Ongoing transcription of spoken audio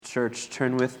Church,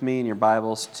 turn with me in your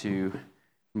Bibles to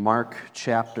Mark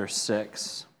chapter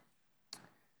 6.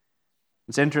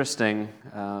 It's interesting.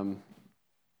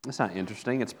 It's not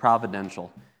interesting, it's providential.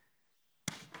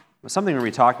 Something we're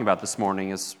going to be talking about this morning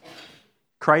is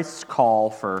Christ's call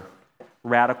for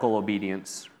radical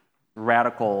obedience,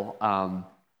 radical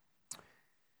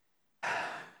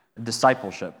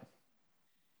discipleship.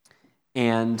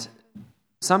 And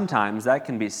sometimes that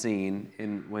can be seen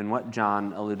in what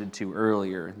John alluded to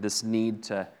earlier, this need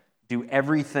to do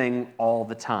everything all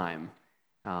the time.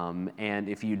 And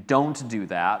if you don't do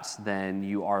that, then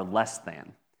you are less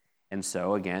than. And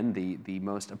so, again, the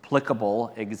most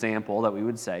applicable example that we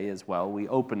would say is, well, we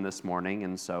opened this morning,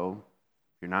 and so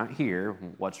if you're not here,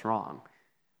 what's wrong?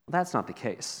 Well, that's not the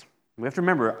case. We have to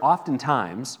remember,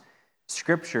 oftentimes,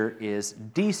 Scripture is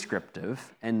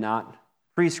descriptive and not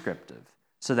prescriptive.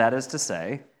 So that is to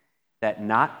say that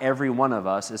not every one of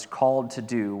us is called to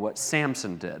do what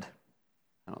Samson did.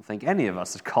 I don't think any of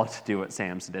us is called to do what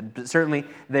Samson did, but certainly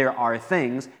there are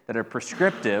things that are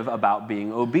prescriptive about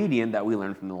being obedient that we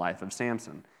learn from the life of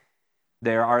Samson.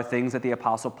 There are things that the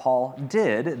Apostle Paul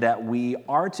did that we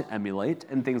are to emulate,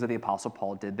 and things that the Apostle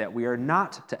Paul did that we are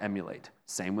not to emulate.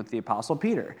 Same with the Apostle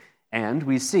Peter. And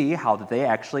we see how that they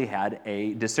actually had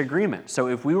a disagreement. So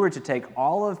if we were to take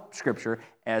all of Scripture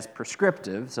as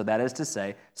prescriptive, so that is to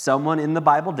say, someone in the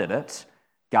Bible did it,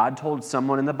 God told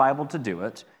someone in the Bible to do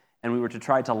it, and we were to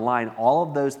try to line all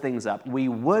of those things up, we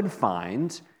would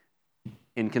find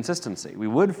inconsistency. We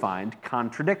would find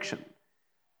contradiction.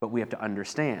 But we have to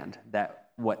understand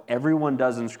that what everyone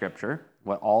does in Scripture,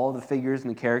 what all of the figures and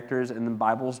the characters in the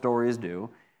Bible stories do,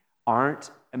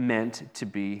 aren't meant to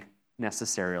be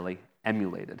necessarily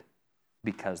emulated,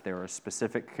 because there are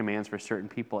specific commands for certain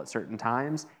people at certain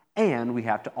times, and we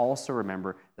have to also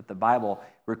remember that the Bible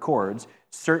records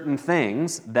certain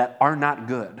things that are not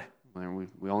good.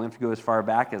 We only have to go as far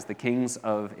back as the kings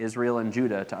of Israel and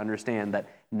Judah to understand that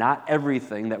not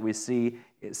everything that we see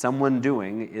someone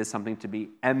doing is something to be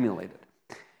emulated.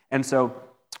 And so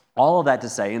all of that to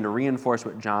say, and to reinforce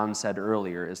what John said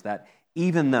earlier, is that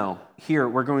even though here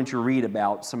we're going to read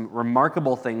about some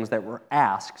remarkable things that were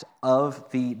asked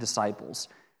of the disciples,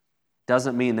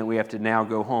 doesn't mean that we have to now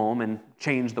go home and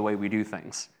change the way we do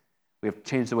things. We have to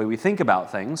change the way we think about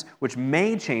things, which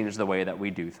may change the way that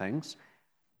we do things,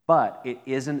 but it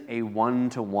isn't a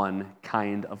one-to-one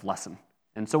kind of lesson.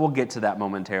 And so we'll get to that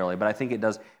momentarily, but I think it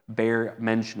does bear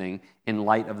mentioning in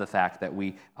light of the fact that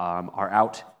we are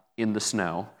out in the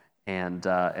snow and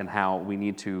how we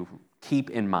need to keep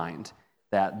in mind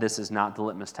that this is not the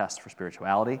litmus test for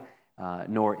spirituality,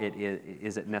 nor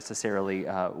is it necessarily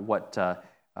what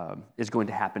is going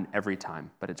to happen every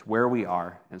time, but it's where we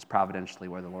are, and it's providentially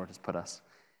where the Lord has put us.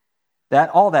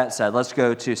 All that said, let's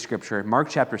go to Scripture. Mark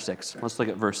chapter 6, let's look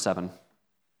at verse 7.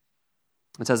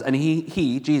 It says, "And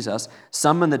he, Jesus,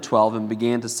 summoned the 12 and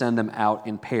began to send them out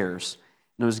in pairs,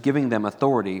 and was giving them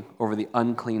authority over the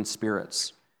unclean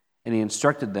spirits. And he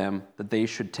instructed them that they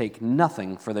should take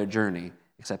nothing for their journey,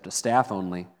 except a staff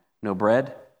only, no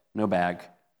bread, no bag,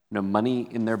 no money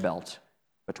in their belt,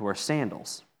 but to wear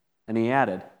sandals. And he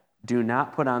added, 'Do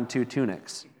not put on 2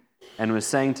 tunics.' And was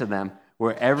saying to them,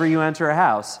 'Wherever you enter a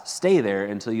house, stay there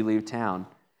until you leave town.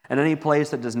 And any place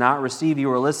that does not receive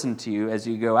you or listen to you as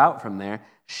you go out from there,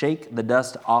 shake the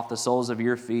dust off the soles of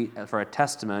your feet for a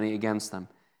testimony against them.'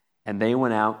 And they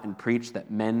went out and preached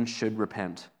that men should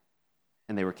repent.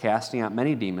 And they were casting out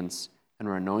many demons and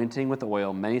were anointing with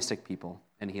oil many sick people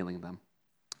and healing them."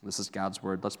 This is God's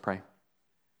word. Let's pray.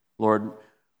 Lord,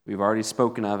 we've already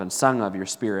spoken of and sung of your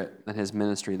Spirit and his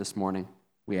ministry this morning.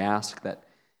 We ask that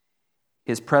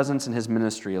his presence and his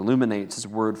ministry illuminates his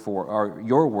word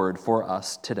your word for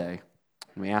us today.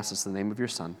 And we ask this in the name of your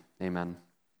Son. Amen.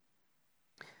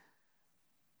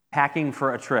 Packing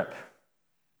for a trip.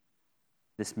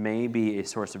 This may be a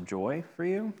source of joy for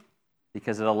you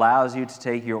because it allows you to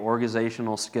take your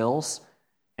organizational skills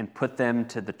and put them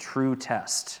to the true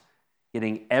test,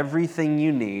 getting everything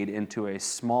you need into a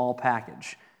small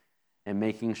package and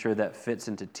making sure that fits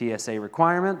into TSA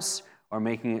requirements, or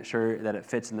making sure that it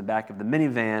fits in the back of the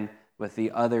minivan with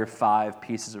the other 5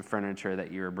 pieces of furniture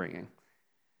that you're bringing.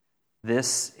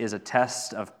 This is a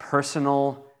test of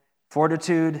personal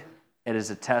fortitude. It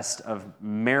is a test of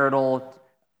marital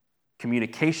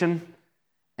communication,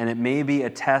 and it may be a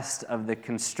test of the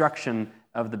construction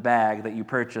of the bag that you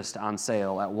purchased on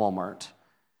sale at Walmart.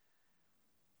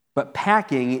 But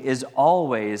packing is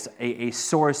always a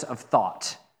source of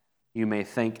thought. You may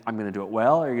think, I'm going to do it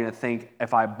well, or you're going to think,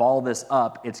 if I ball this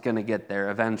up, it's going to get there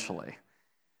eventually.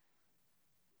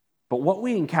 But what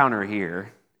we encounter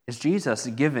here is Jesus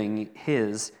giving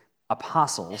his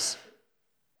apostles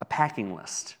a packing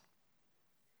list.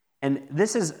 And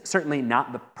this is certainly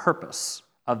not the purpose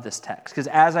of this text, because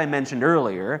as I mentioned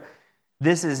earlier,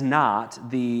 this is not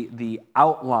the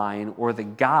outline or the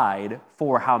guide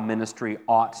for how ministry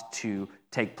ought to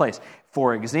take place.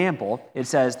 For example, it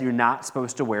says you're not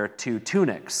supposed to wear 2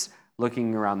 tunics.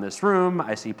 Looking around this room,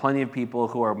 I see plenty of people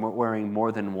who are wearing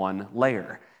more than one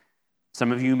layer.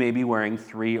 Some of you may be wearing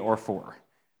 3 or 4,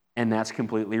 and that's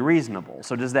completely reasonable.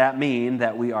 So does that mean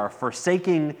that we are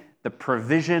forsaking the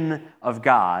provision of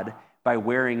God by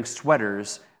wearing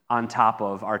sweaters on top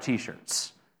of our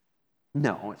t-shirts?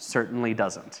 No, it certainly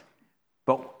doesn't.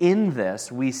 But in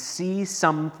this, we see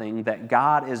something that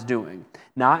God is doing,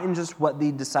 not in just what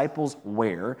the disciples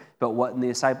wear, but what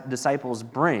the disciples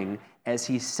bring as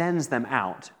he sends them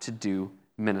out to do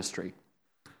ministry.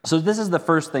 So this is the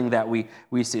first thing that we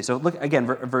see. So look again,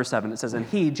 verse 7, it says, "And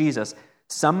he, Jesus,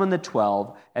 summoned the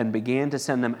 12 and began to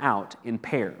send them out in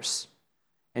pairs.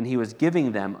 And he was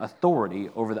giving them authority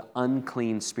over the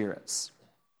unclean spirits."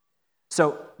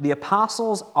 So the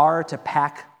apostles are to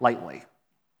pack lightly.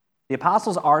 The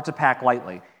apostles are to pack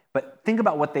lightly, but think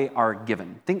about what they are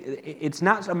given. It's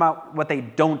not about what they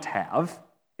don't have,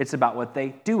 it's about what they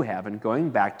do have. And going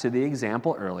back to the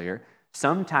example earlier,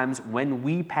 sometimes when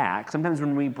we pack, sometimes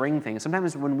when we bring things,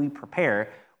 sometimes when we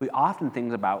prepare, we often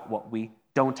think about what we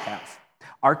don't have.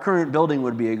 Our current building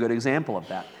would be a good example of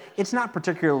that. It's not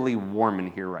particularly warm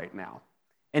in here right now.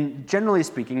 And generally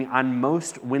speaking, on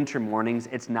most winter mornings,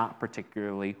 it's not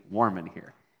particularly warm in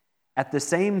here. At the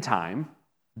same time,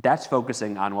 that's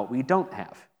focusing on what we don't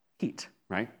have, heat,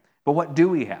 right? But what do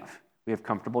we have? We have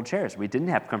comfortable chairs. We didn't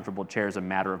have comfortable chairs a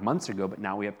matter of months ago, but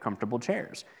now we have comfortable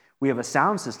chairs. We have a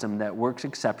sound system that works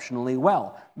exceptionally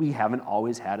well. We haven't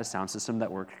always had a sound system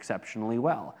that works exceptionally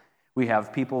well. We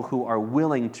have people who are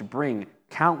willing to bring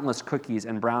countless cookies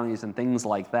and brownies and things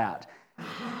like that.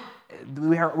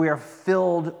 We are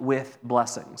filled with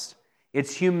blessings.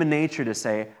 It's human nature to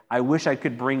say, I wish I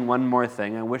could bring one more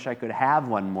thing. I wish I could have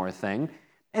one more thing.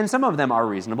 And some of them are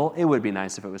reasonable. It would be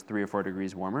nice if it was 3 or 4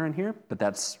 degrees warmer in here, but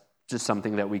that's just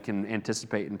something that we can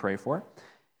anticipate and pray for.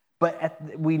 But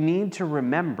we need to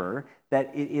remember that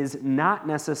it is not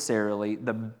necessarily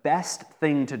the best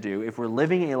thing to do if we're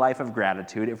living a life of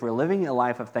gratitude, if we're living a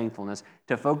life of thankfulness,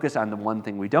 to focus on the one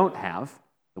thing we don't have,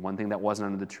 the one thing that wasn't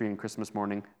under the tree on Christmas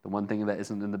morning, the one thing that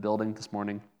isn't in the building this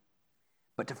morning,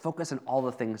 but to focus on all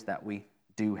the things that we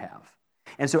do have.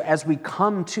 And so as we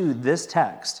come to this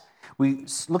text, we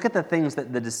look at the things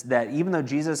that even though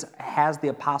Jesus has the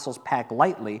apostles pack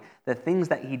lightly, the things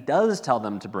that he does tell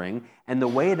them to bring and the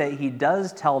way that he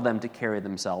does tell them to carry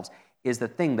themselves is the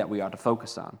thing that we ought to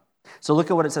focus on. So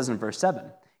look at what it says in verse 7.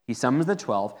 He summons the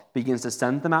 12, begins to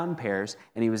send them out in pairs,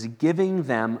 and he was giving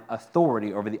them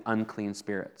authority over the unclean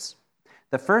spirits.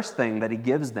 The first thing that he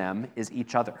gives them is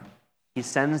each other. He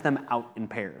sends them out in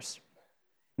pairs.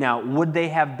 Now, would they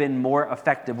have been more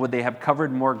effective? Would they have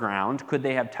covered more ground? Could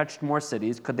they have touched more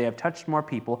cities? Could they have touched more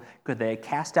people? Could they have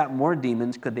cast out more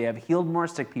demons? Could they have healed more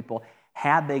sick people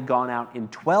had they gone out in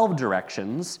 12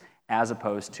 directions as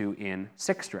opposed to in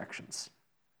 6 directions?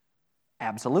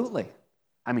 Absolutely.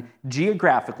 I mean,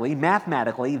 geographically,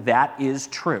 mathematically, that is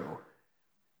true.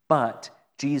 But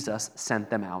Jesus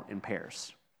sent them out in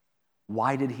pairs.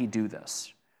 Why did he do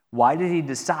this? Why did he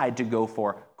decide to go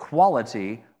for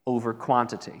quality over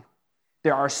quantity?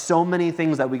 There are so many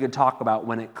things that we could talk about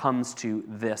when it comes to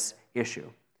this issue.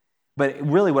 But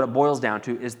really what it boils down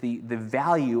to is the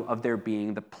value of there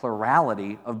being the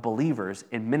plurality of believers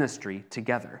in ministry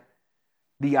together.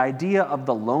 The idea of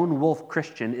the lone wolf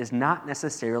Christian is not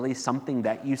necessarily something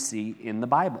that you see in the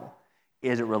Bible.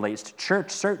 As it relates to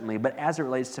church, certainly, but as it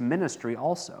relates to ministry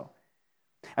also.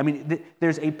 I mean,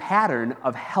 there's a pattern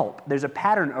of help. There's a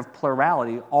pattern of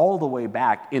plurality all the way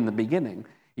back in the beginning.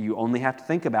 You only have to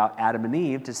think about Adam and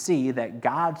Eve to see that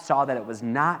God saw that it was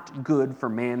not good for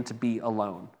man to be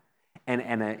alone. And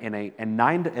in a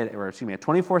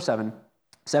 24/7,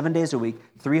 7 days a week,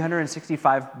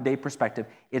 365-day perspective,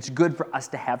 it's good for us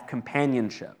to have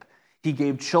companionship. He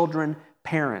gave children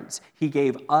parents. He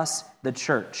gave us the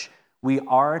church. We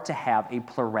are to have a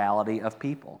plurality of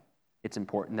people. It's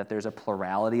important that there's a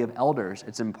plurality of elders.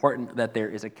 It's important that there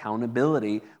is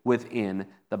accountability within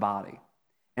the body.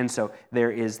 And so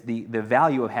there is the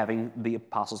value of having the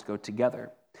apostles go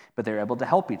together, but they're able to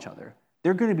help each other.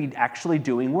 They're going to be actually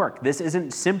doing work. This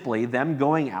isn't simply them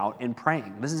going out and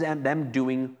praying. This is them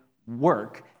doing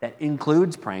work that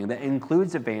includes praying, that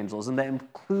includes evangelism, that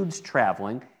includes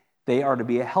traveling. They are to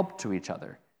be a help to each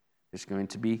other. There's going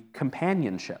to be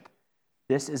companionship.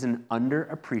 This is an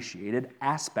underappreciated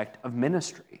aspect of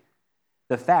ministry.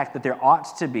 The fact that there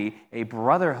ought to be a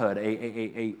brotherhood,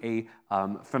 a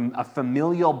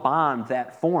familial bond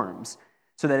that forms,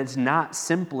 so that it's not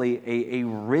simply a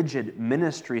rigid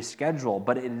ministry schedule,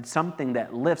 but it's something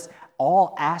that lifts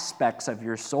all aspects of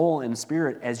your soul and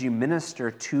spirit as you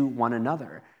minister to one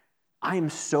another. I am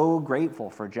so grateful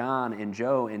for John and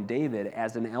Joe and David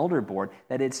as an elder board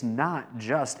that it's not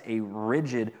just a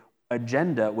rigid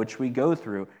agenda which we go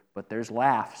through, but there's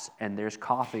laughs and there's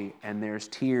coffee and there's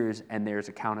tears and there's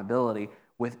accountability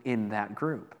within that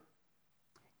group.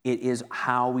 It is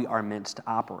how we are meant to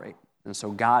operate. And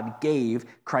so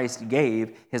Christ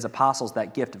gave his apostles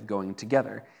that gift of going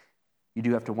together. You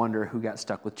do have to wonder who got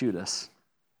stuck with Judas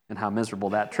and how miserable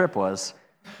that trip was,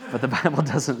 but the Bible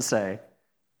doesn't say.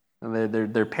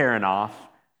 They're pairing off,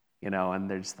 and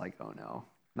they're just like, oh no,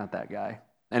 not that guy.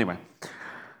 Anyway,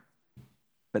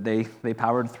 but they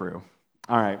powered through.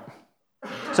 All right.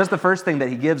 So that's the first thing that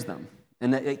he gives them,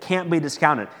 and it can't be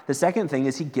discounted. The second thing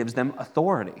is he gives them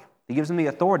authority. He gives them the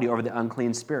authority over the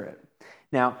unclean spirit.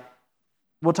 Now,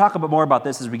 we'll talk a bit more about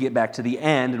this as we get back to the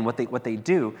end and what they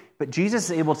do, but Jesus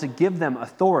is able to give them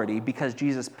authority because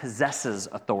Jesus possesses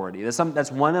authority.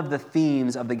 That's one of the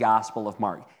themes of the Gospel of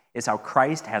Mark. It's how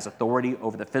Christ has authority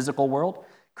over the physical world.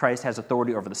 Christ has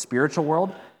authority over the spiritual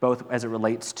world, both as it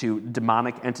relates to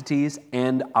demonic entities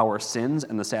and our sins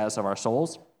and the status of our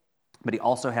souls. But he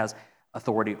also has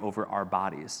authority over our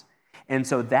bodies. And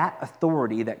so that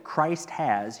authority that Christ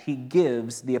has, he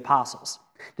gives the apostles.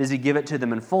 Does he give it to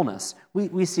them in fullness?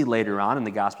 We see later on in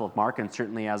the Gospel of Mark, and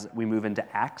certainly as we move into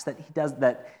Acts, that he does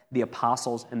that the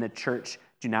apostles and the church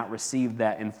do not receive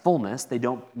that in fullness. They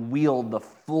don't wield the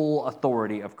full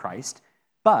authority of Christ.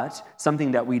 But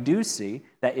something that we do see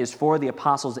that is for the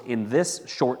apostles in this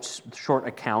short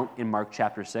account in Mark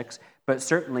chapter 6, but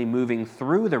certainly moving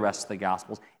through the rest of the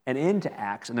Gospels and into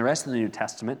Acts and the rest of the New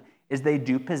Testament, is they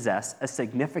do possess a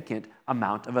significant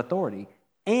amount of authority.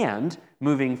 And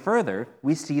moving further,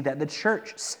 we see that the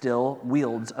church still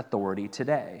wields authority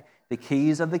today. The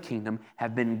keys of the kingdom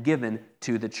have been given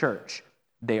to the church.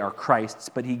 They are Christ's,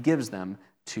 but he gives them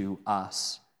to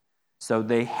us. So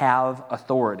they have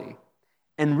authority.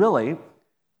 And really,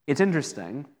 it's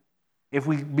interesting if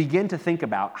we begin to think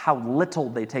about how little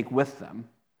they take with them.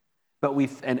 But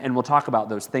and we'll talk about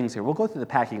those things here. We'll go through the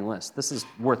packing list. This is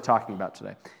worth talking about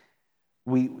today.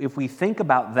 If we think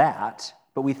about that,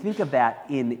 but we think of that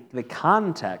in the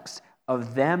context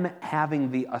of them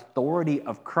having the authority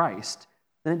of Christ,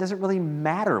 then it doesn't really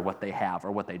matter what they have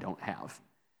or what they don't have.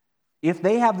 If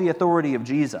they have the authority of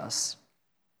Jesus,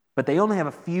 but they only have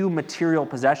a few material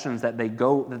possessions that they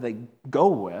go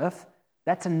with,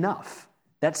 that's enough.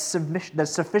 That's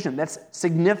sufficient. That's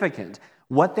significant.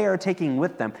 What they are taking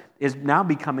with them is now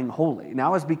becoming holy,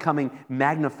 now is becoming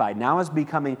magnified, now is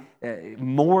becoming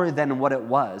more than what it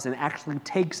was, and actually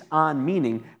takes on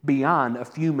meaning beyond a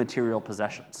few material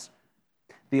possessions.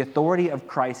 The authority of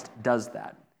Christ does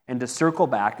that. And to circle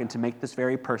back and to make this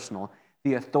very personal,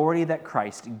 the authority that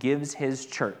Christ gives his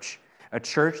church, a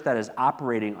church that is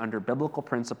operating under biblical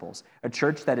principles, a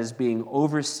church that is being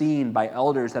overseen by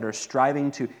elders that are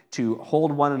striving to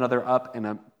hold one another up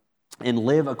and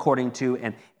live according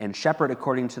to and shepherd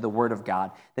according to the word of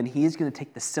God, then he is going to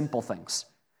take the simple things,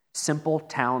 simple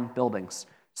town buildings,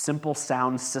 simple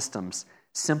sound systems,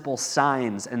 simple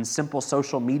signs, and simple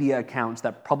social media accounts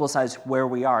that publicize where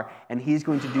we are, and he's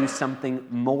going to do something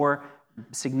more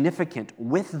significant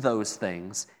with those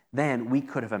things than we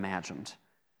could have imagined.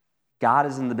 God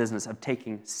is in the business of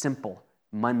taking simple,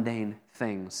 mundane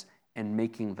things and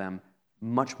making them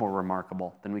much more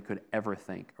remarkable than we could ever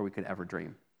think or we could ever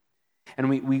dream. And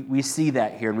we see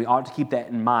that here, and we ought to keep that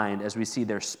in mind as we see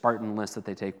their Spartan list that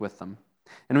they take with them.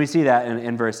 And we see that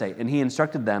in verse 8. And he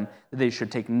instructed them that they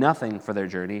should take nothing for their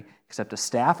journey except a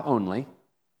staff only,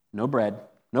 no bread,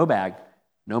 no bag,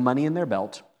 no money in their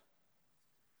belt,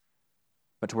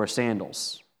 but to wear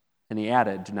sandals. And he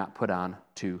added, do not put on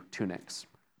 2 tunics.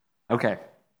 Okay,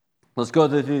 let's go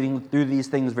through these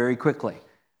things very quickly.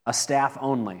 A staff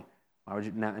only.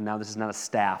 Now this is not a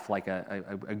staff like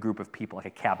a group of people, like a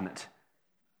cabinet.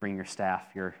 Bring your staff,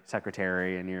 your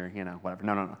secretary, and your, whatever.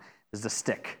 No. This is a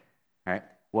stick. All right?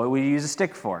 What would you use a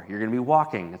stick for? You're going to be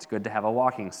walking. It's good to have a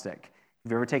walking stick.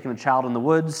 If you've ever taken a child in the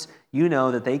woods, you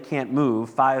know that they can't move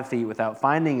 5 feet without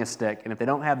finding a stick, and if they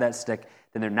don't have that stick,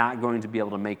 then they're not going to be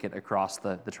able to make it across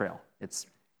the trail. It's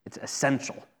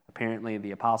essential. Apparently,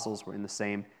 the apostles were in the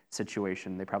same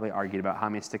situation. They probably argued about how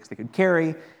many sticks they could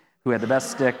carry, who had the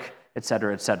best stick, et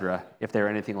cetera, if they were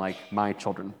anything like my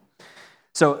children.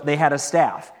 So they had a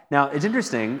staff. Now, it's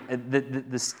interesting,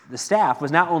 the staff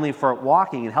was not only for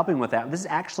walking and helping with that, this is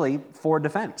actually for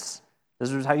defense.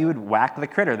 This is how you would whack the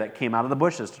critter that came out of the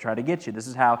bushes to try to get you. This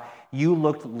is how you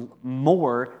looked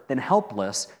more than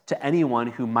helpless to anyone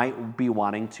who might be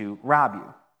wanting to rob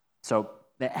you. So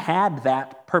it had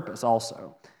that purpose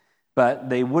also.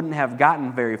 But they wouldn't have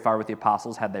gotten very far with the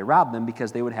apostles had they robbed them,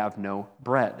 because they would have no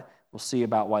bread. We'll see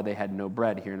about why they had no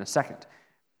bread here in a second.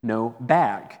 No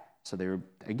bag. So they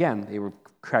were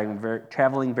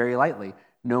traveling very lightly.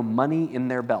 No money in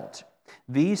their belt.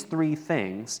 These three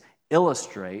things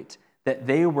illustrate that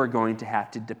they were going to have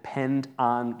to depend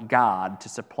on God to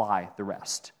supply the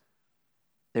rest.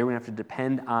 They were going to have to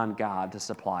depend on God to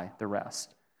supply the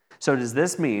rest. So does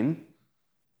this mean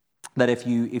that if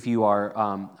you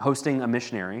are hosting a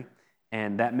missionary,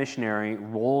 and that missionary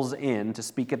rolls in to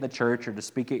speak at the church or to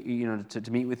speak at,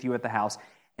 to meet with you at the house,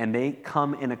 and they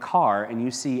come in a car and you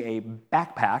see a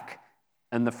backpack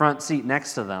in the front seat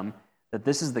next to them, that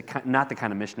this is not the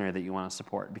kind of missionary that you want to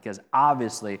support, because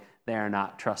obviously they are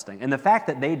not trusting. And the fact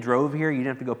that they drove here, you didn't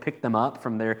have to go pick them up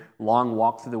from their long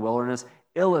walk through the wilderness,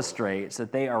 illustrates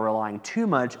that they are relying too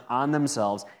much on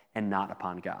themselves and not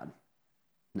upon God.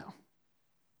 No,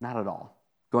 not at all.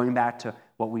 Going back to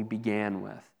what we began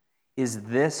with, is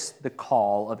this the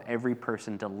call of every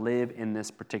person to live in this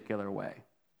particular way?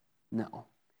 No.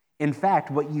 In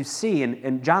fact, what you see,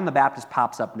 and John the Baptist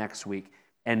pops up next week,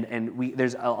 and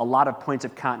there's a lot of points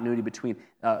of continuity between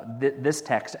this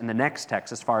text and the next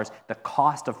text as far as the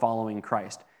cost of following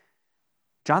Christ.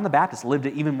 John the Baptist lived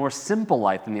an even more simple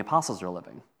life than the apostles are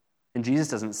living. And Jesus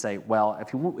doesn't say, well,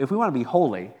 if we want to be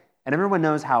holy, and everyone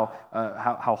knows how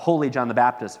holy John the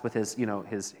Baptist with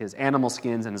his animal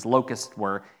skins and his locusts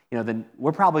were, then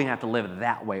we're probably going to have to live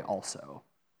that way also.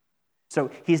 So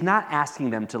he's not asking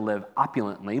them to live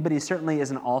opulently, but he certainly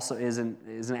isn't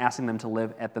asking them to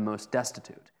live at the most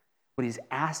destitute. What he's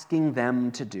asking them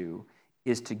to do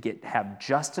is to have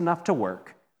just enough to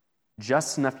work,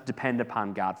 just enough to depend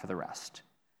upon God for the rest.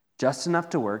 Just enough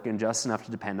to work and just enough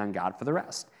to depend on God for the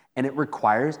rest. And it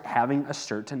requires having a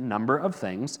certain number of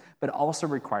things, but it also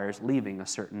requires leaving a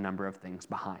certain number of things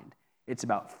behind. It's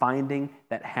about finding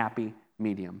that happy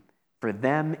medium. For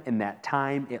them in that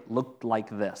time, it looked like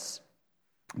this.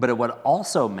 But it would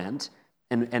also meant,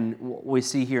 and we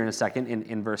see here in a second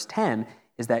in verse 10,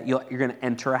 is that you're going to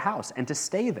enter a house and to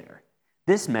stay there.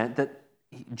 This meant that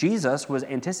Jesus was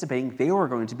anticipating they were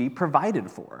going to be provided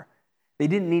for. They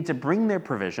didn't need to bring their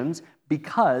provisions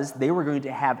because they were going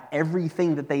to have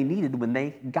everything that they needed when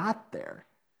they got there.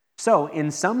 So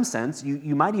in some sense,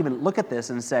 you might even look at this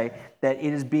and say that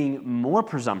it is being more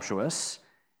presumptuous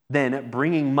than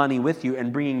bringing money with you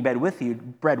and bringing bread with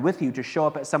you to show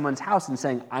up at someone's house and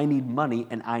saying, I need money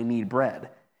and I need bread.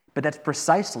 But that's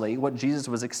precisely what Jesus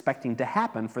was expecting to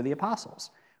happen for the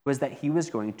apostles, was that he was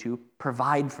going to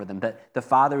provide for them, that the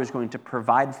Father was going to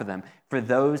provide for them, for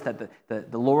those that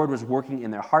the Lord was working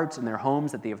in their hearts and their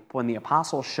homes, that when the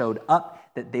apostles showed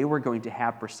up, that they were going to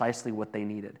have precisely what they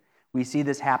needed. We see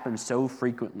this happen so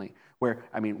frequently, where,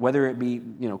 whether it be,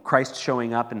 Christ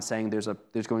showing up and saying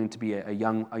there's going to be a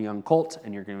young colt,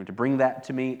 and you're going to bring that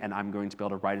to me, and I'm going to be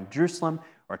able to ride in Jerusalem,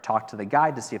 or talk to the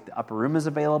guide to see if the upper room is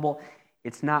available.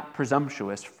 It's not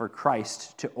presumptuous for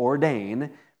Christ to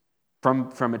ordain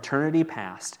from eternity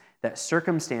past that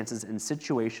circumstances and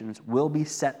situations will be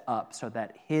set up so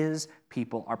that his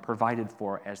people are provided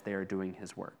for as they are doing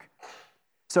his work.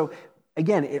 So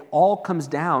again, it all comes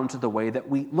down to the way that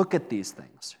we look at these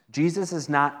things. Jesus is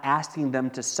not asking them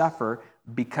to suffer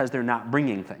because they're not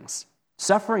bringing things.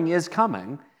 Suffering is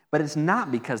coming, but it's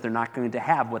not because they're not going to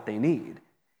have what they need.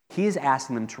 He is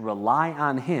asking them to rely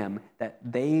on him that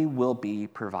they will be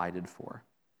provided for.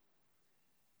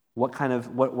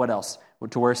 What else?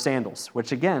 To wear sandals,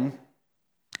 which again,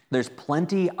 there's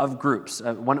plenty of groups.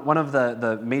 One of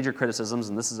the major criticisms,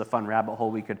 and this is a fun rabbit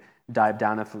hole we could dive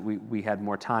down if we had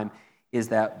more time, is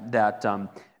that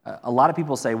a lot of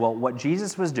people say, well, what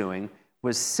Jesus was doing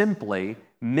was simply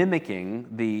mimicking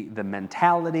the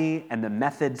mentality and the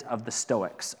methods of the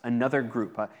Stoics, another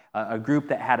group, a group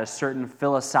that had a certain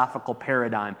philosophical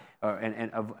paradigm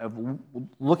of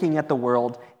looking at the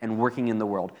world and working in the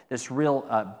world. This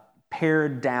real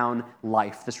pared down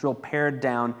life, this real pared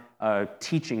down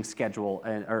teaching schedule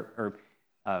or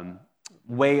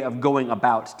way of going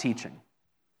about teaching.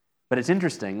 But it's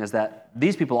interesting is that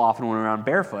these people often went around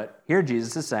barefoot. Here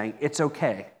Jesus is saying, it's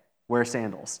okay, wear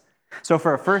sandals. So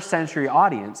for a first century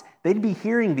audience, they'd be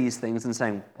hearing these things and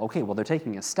saying, okay, well, they're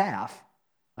taking a staff.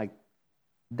 Like,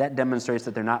 that demonstrates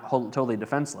that they're not totally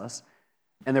defenseless.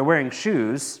 And they're wearing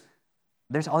shoes.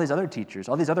 There's all these other teachers,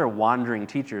 all these other wandering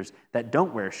teachers that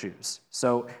don't wear shoes.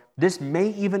 So this may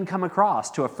even come across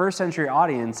to a first century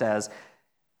audience as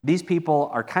these people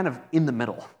are kind of in the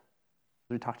middle.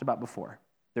 we talked about before.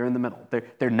 They're in the middle.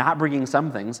 They're not bringing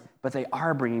some things, but they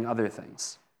are bringing other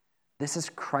things. This is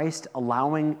Christ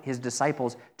allowing his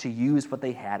disciples to use what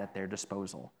they had at their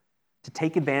disposal, to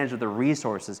take advantage of the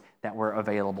resources that were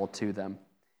available to them.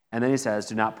 And then he says,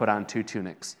 do not put on 2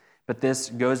 tunics. But this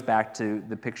goes back to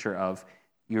the picture of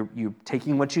you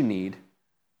taking what you need,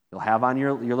 you'll have on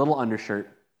your little undershirt,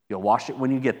 you'll wash it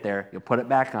when you get there, you'll put it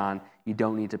back on. You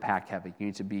don't need to pack heavy. You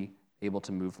need to be able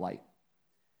to move light.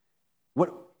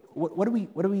 What do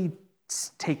we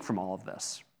take from all of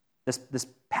this? This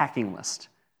packing list,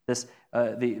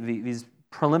 these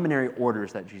preliminary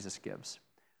orders that Jesus gives.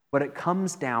 What it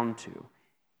comes down to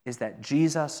is that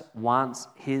Jesus wants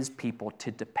his people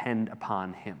to depend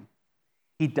upon him.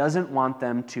 He doesn't want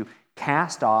them to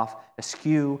cast off,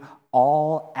 eschew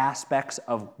all aspects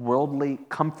of worldly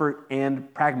comfort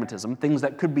and pragmatism, things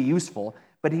that could be useful,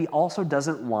 but he also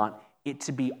doesn't want it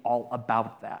to be all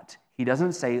about that. He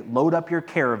doesn't say, load up your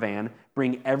caravan,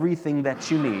 bring everything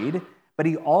that you need, but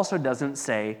he also doesn't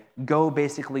say, go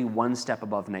basically one step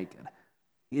above naked.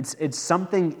 It's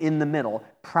something in the middle,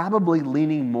 probably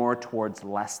leaning more towards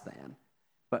less than.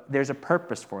 But there's a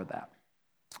purpose for that.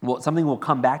 Well, something we'll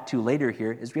come back to later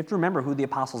here is we have to remember who the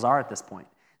apostles are at this point.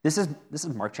 This is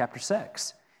Mark chapter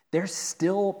 6. They're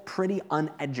still pretty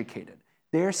uneducated.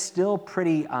 They're still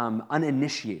pretty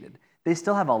uninitiated. They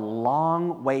still have a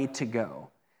long way to go.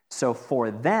 So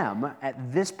for them,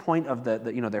 at this point of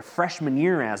their freshman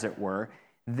year, as it were,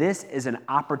 this is an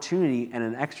opportunity and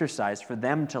an exercise for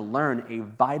them to learn a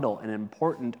vital and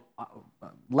important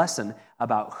lesson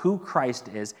about who Christ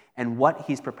is and what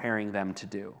he's preparing them to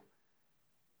do.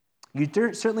 You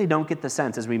certainly don't get the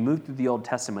sense as we move through the Old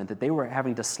Testament that they were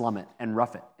having to slum it and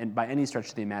rough it, and by any stretch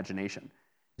of the imagination.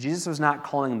 Jesus was not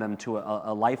calling them to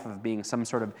a life of being some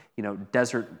sort of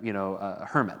desert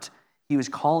hermit. He was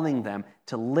calling them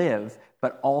to live,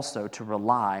 but also to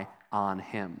rely on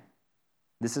him.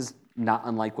 This is not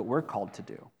unlike what we're called to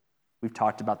do. We've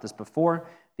talked about this before.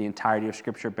 The entirety of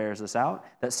Scripture bears this out,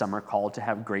 that some are called to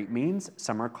have great means,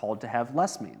 some are called to have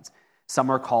less means. Some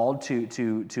are called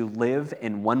to live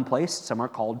in one place, some are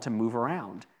called to move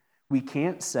around. We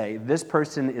can't say, this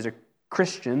person is a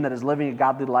Christian that is living a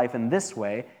godly life in this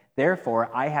way, therefore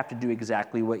I have to do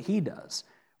exactly what he does.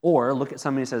 Or look at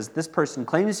somebody who says, this person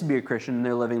claims to be a Christian and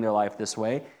they're living their life this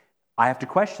way, I have to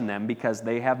question them because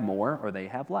they have more or they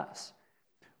have less.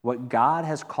 What God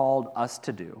has called us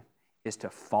to do is to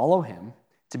follow him,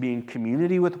 to be in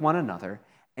community with one another,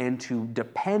 and to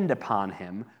depend upon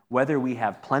him whether we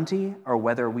have plenty or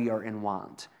whether we are in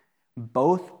want.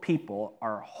 Both people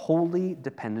are wholly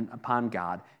dependent upon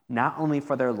God, not only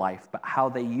for their life, but how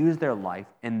they use their life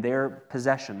and their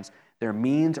possessions, their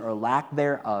means or lack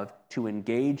thereof, to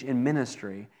engage in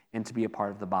ministry and to be a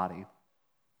part of the body.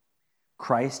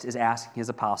 Christ is asking his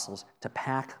apostles to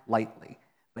pack lightly,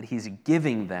 but he's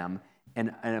giving them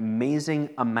an amazing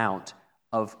amount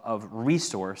of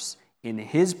resource in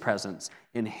his presence,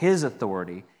 in his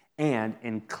authority, and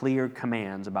in clear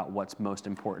commands about what's most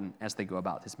important as they go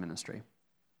about his ministry.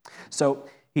 So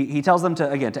he tells them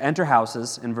to enter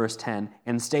houses in verse 10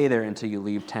 and stay there until you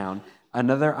leave town.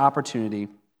 Another opportunity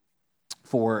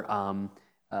for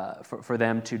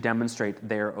them to demonstrate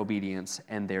their obedience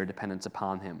and their dependence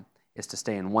upon him is to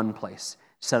stay in one place,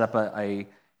 set up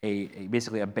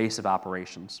basically a base of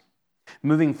operations.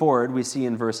 Moving forward, we see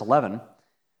in verse 11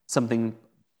 something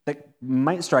that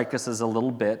might strike us as a little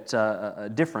bit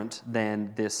different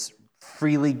than this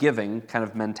freely giving kind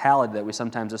of mentality that we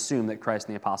sometimes assume that Christ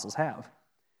and the apostles have.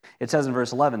 It says in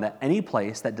verse 11 that any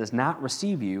place that does not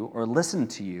receive you or listen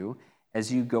to you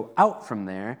as you go out from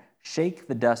there, shake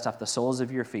the dust off the soles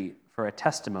of your feet for a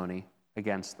testimony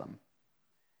against them.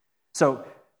 So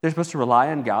they're supposed to rely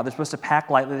on God. They're supposed to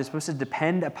pack lightly. They're supposed to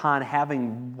depend upon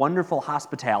having wonderful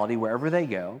hospitality wherever they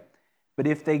go. But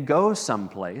if they go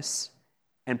someplace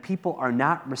and people are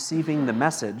not receiving the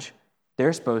message,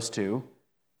 they're supposed to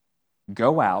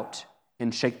go out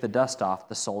and shake the dust off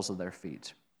the soles of their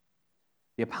feet.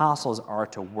 The apostles are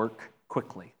to work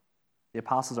quickly. The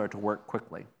apostles are to work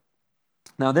quickly.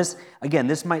 Now this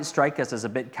might strike us as a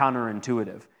bit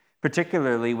counterintuitive,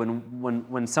 particularly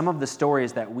when some of the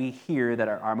stories that we hear that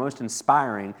are most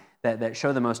inspiring, that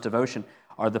show the most devotion,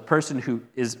 are the person who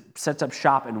sets up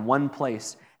shop in one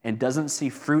place and doesn't see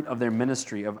fruit of their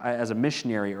ministry as a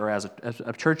missionary or as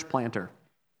a church planter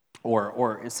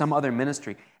or some other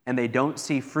ministry, and they don't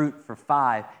see fruit for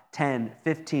 5, 10,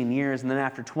 15 years, and then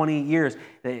after 20 years,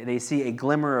 they see a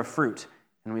glimmer of fruit,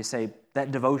 and we say,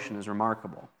 that devotion is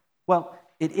remarkable. Well,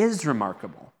 it is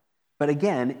remarkable, but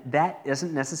again, that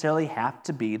doesn't necessarily have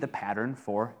to be the pattern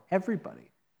for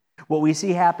everybody. What we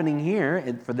see happening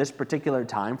here for this particular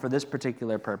time, for this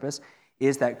particular purpose,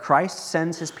 is that Christ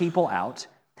sends his people out,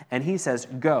 and he says,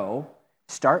 go,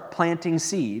 start planting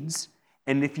seeds,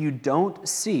 and if you don't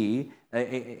see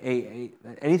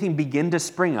anything begin to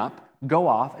spring up, go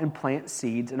off and plant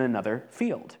seeds in another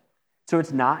field. So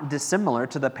it's not dissimilar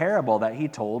to the parable that he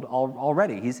told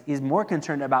already. He's more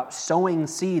concerned about sowing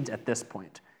seeds at this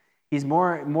point. He's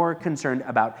more concerned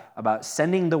about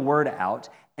sending the word out,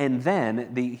 and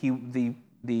then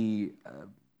the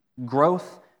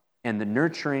growth and the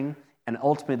nurturing and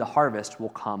ultimately the harvest will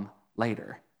come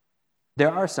later.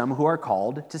 There are some who are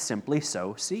called to simply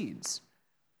sow seeds.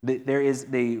 There's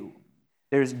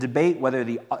debate whether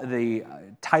the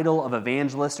title of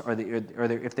evangelist or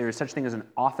if there is such thing as an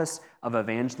office of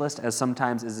evangelist, as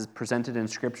sometimes is presented in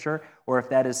Scripture, or if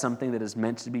that is something that is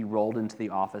meant to be rolled into the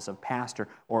office of pastor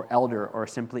or elder, or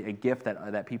simply a gift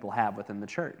that people have within the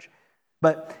church.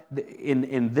 But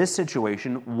in this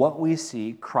situation, what we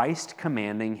see Christ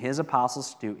commanding his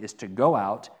apostles to do is to go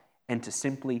out and to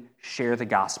simply share the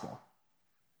gospel.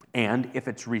 And if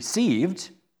it's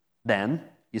received, then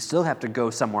you still have to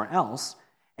go somewhere else.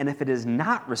 And if it is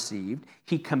not received,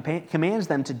 he commands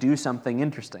them to do something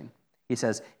interesting. He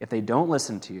says, if they don't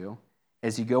listen to you,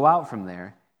 as you go out from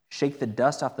there, shake the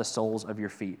dust off the soles of your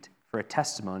feet for a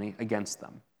testimony against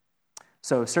them.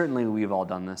 So certainly we've all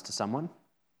done this to someone.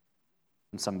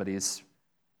 When somebody's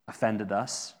offended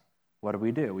us, what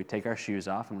do? We take our shoes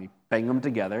off and we bang them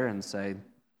together and say,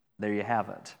 there you have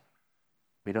it.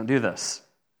 We don't do this,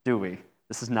 do we?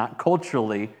 This is not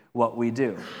culturally what we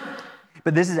do.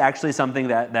 But this is actually something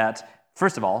that,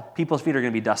 first of all, people's feet are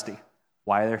going to be dusty.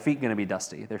 Why are their feet going to be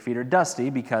dusty? Their feet are dusty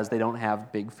because they don't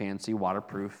have big, fancy,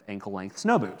 waterproof, ankle-length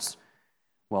snow boots.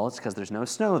 Well, it's because there's no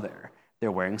snow there.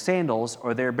 They're wearing sandals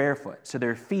or they're barefoot. So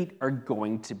their feet are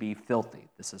going to be filthy.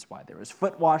 This is why there was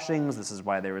foot washings. This is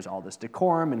why there was all this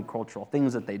decorum and cultural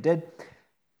things that they did.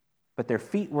 But their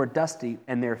feet were dusty,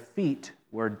 and their feet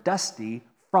were dusty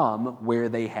from where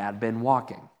they had been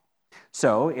walking.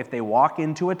 So if they walk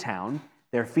into a town,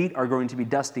 their feet are going to be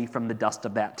dusty from the dust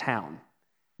of that town.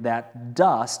 That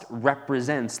dust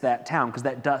represents that town, because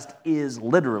that dust is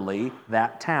literally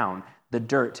that town. The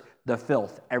dirt, the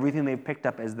filth, everything they've picked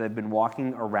up as they've been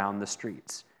walking around the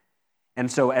streets.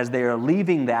 And so as they are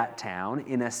leaving that town,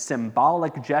 in a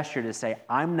symbolic gesture to say,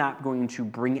 I'm not going to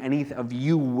bring any of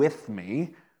you with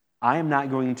me, I am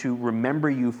not going to remember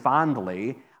you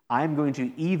fondly, I'm going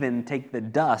to even take the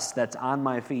dust that's on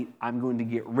my feet, I'm going to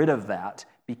get rid of that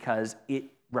because it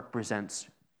represents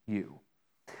you.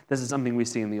 This is something we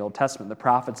see in the Old Testament. The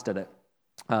prophets did it.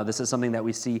 This is something that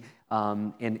we see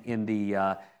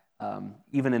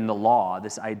even in the law,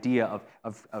 this idea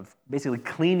of basically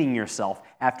cleaning yourself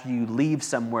after you leave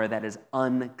somewhere that is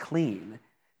unclean,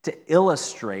 to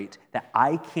illustrate that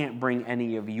I can't bring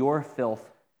any of your filth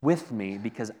with me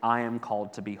because I am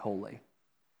called to be holy.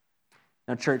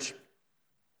 Now, church,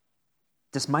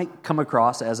 this might come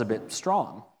across as a bit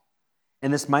strong.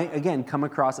 And this might, again, come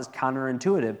across as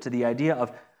counterintuitive to the idea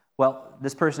of, well,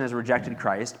 this person has rejected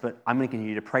Christ, but I'm going to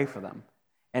continue to pray for them.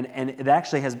 And it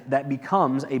actually that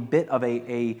becomes a bit of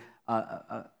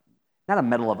not a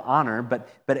medal of honor, but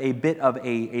a bit of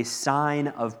a sign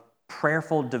of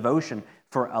prayerful devotion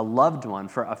for a loved one,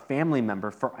 for a family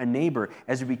member, for a neighbor,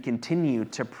 as we continue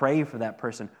to pray for that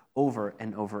person over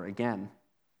and over again.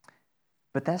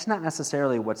 But that's not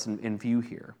necessarily what's in view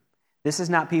here. This is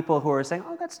not people who are saying,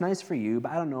 oh, that's nice for you,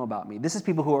 but I don't know about me. This is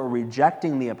people who are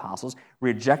rejecting the apostles,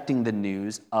 rejecting the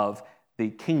news of the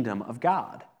kingdom of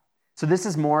God. So this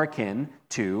is more akin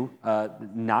to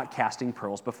not casting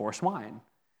pearls before swine.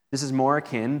 This is more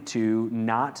akin to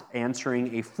not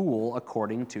answering a fool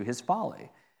according to his folly.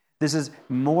 This is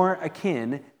more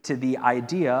akin to the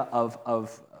idea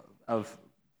of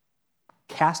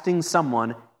casting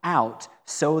someone out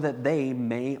so that they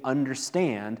may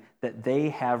understand that they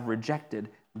have rejected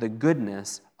the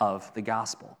goodness of the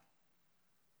gospel.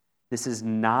 This is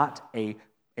not a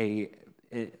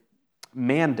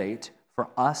mandate for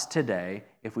us today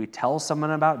if we tell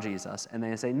someone about Jesus and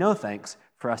they say, no thanks,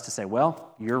 for us to say,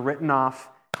 well, you're written off,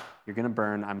 you're going to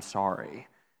burn, I'm sorry.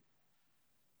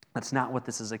 That's not what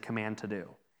this is a command to do.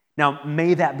 Now,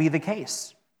 may that be the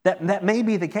case? That may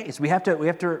be the case. We have to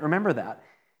remember that.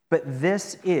 But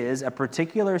this is a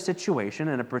particular situation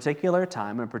in a particular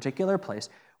time, in a particular place,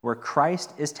 where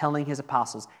Christ is telling his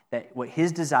apostles that what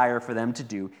his desire for them to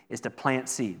do is to plant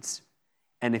seeds.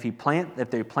 And if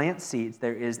they plant seeds,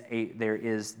 there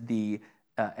is the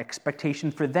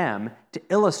expectation for them to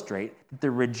illustrate that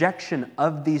the rejection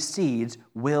of these seeds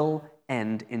will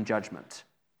end in judgment.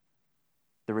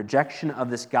 The rejection of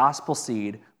this gospel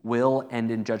seed will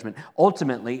end in judgment.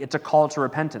 Ultimately, it's a call to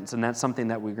repentance, and that's something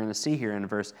that we're going to see here in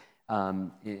verse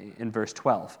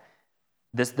 12.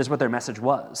 This is what their message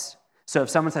was. So if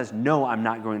someone says, no, I'm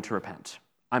not going to repent,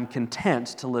 I'm content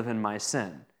to live in my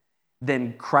sin,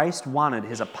 then Christ wanted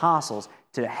his apostles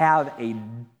to have a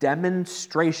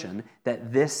demonstration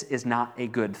that this is not a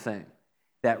good thing,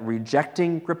 that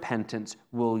rejecting repentance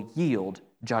will yield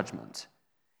judgment.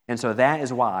 And so that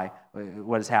is why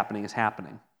what is happening is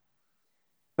happening.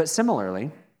 But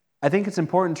similarly, I think it's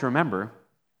important to remember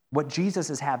what Jesus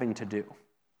is having to do.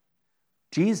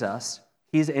 Jesus,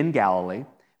 he's in Galilee,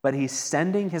 but he's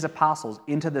sending his apostles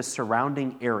into the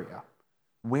surrounding area.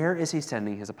 Where is he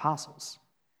sending his apostles?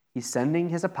 He's sending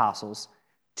his apostles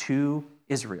to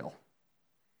Israel.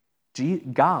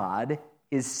 God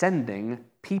is sending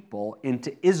people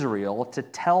into Israel to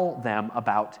tell them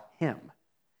about him.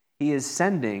 He is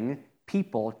sending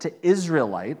people to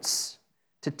Israelites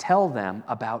to tell them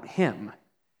about him.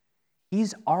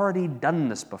 He's already done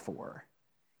this before.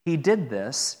 He did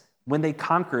this when they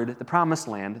conquered the Promised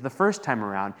Land the first time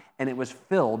around, and it was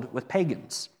filled with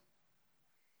pagans.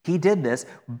 He did this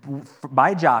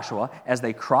by Joshua as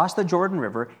they crossed the Jordan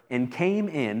River and came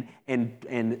in,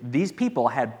 and these people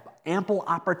had ample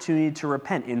opportunity to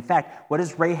repent. In fact, what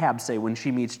does Rahab say when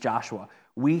she meets Joshua?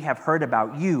 We have heard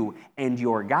about you and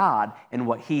your God and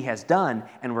what he has done,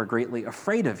 and we're greatly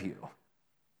afraid of you.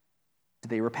 Do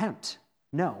they repent?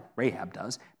 No, Rahab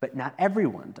does, but not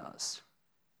everyone does.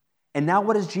 And now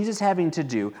what is Jesus having to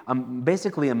do?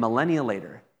 Basically a millennia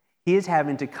later, he is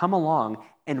having to come along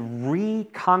and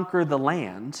reconquer the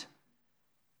land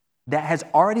that has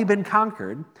already been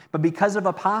conquered, but because of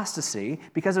apostasy,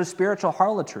 because of spiritual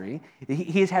harlotry,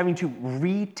 he is having to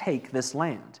retake this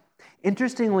land.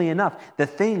 Interestingly enough, the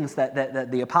things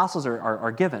that the apostles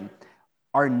are given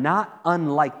are not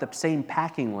unlike the same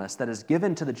packing list that is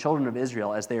given to the children of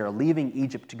Israel as they are leaving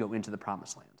Egypt to go into the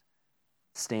Promised Land.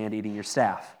 Stand eating your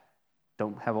staff.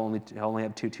 Don't only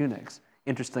have 2 tunics.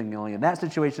 Interestingly, in that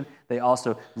situation, they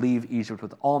also leave Egypt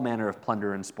with all manner of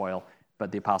plunder and spoil,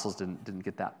 but the apostles didn't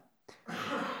get that.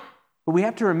 But we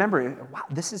have to remember, wow,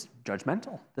 this is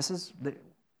judgmental.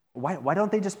 Why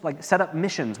don't they just set up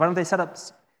missions? Why don't they set up?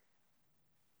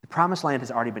 The Promised Land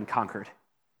has already been conquered.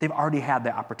 They've already had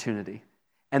the opportunity.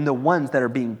 And the ones that are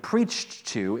being preached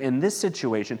to in this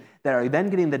situation that are then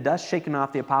getting the dust shaken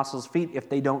off the apostles' feet if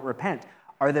they don't repent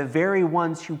are the very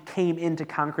ones who came in to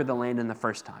conquer the land in the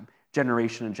first time,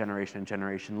 generation and generation and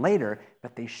generation later,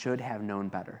 but they should have known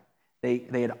better. They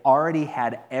had already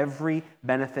had every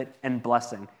benefit and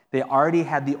blessing. They already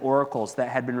had the oracles that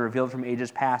had been revealed from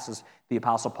ages past, as the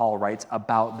Apostle Paul writes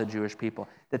about the Jewish people,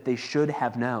 that they should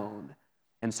have known.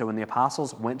 And so when the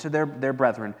apostles went to their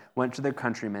brethren, went to their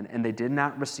countrymen, and they did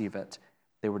not receive it,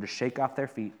 they were to shake off their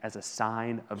feet as a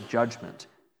sign of judgment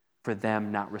for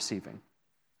them not receiving.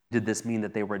 Did this mean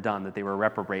that they were done, that they were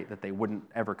reprobate, that they wouldn't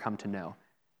ever come to know?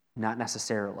 Not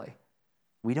necessarily.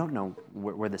 We don't know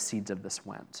where the seeds of this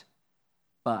went.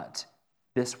 But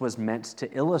this was meant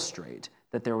to illustrate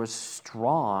that there was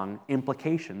strong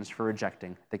implications for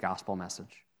rejecting the gospel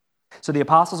message. So the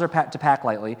apostles are to pack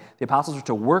lightly. The apostles are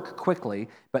to work quickly.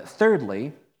 But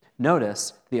thirdly,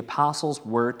 notice the apostles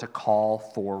were to call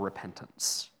for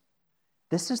repentance.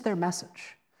 This is their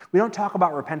message. We don't talk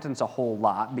about repentance a whole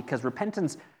lot because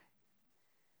repentance,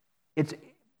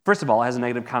 first of all, it has a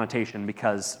negative connotation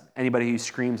because anybody who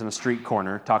screams in a street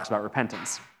corner talks about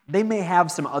repentance. They may have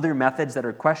some other methods that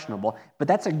are questionable, but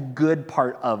that's a good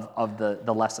part of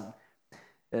the lesson.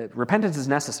 Repentance is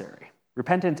necessary.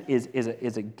 Repentance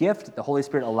is a gift. The Holy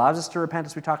Spirit allows us to repent,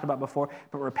 as we talked about before,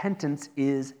 but repentance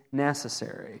is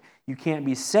necessary. You can't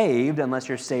be saved unless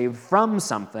you're saved from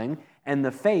something, and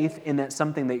the faith in that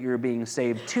something that you're being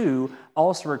saved to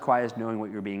also requires knowing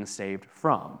what you're being saved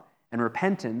from. And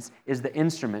repentance is the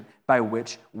instrument by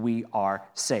which we are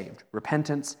saved.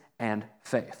 Repentance and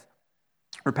faith.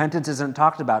 Repentance isn't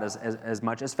talked about as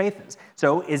much as faith is.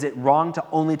 So is it wrong to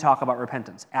only talk about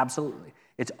repentance? Absolutely.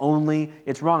 It's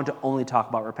wrong to only talk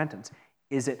about repentance.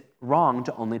 Is it wrong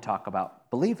to only talk about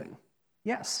believing?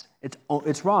 Yes.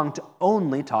 It's wrong to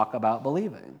only talk about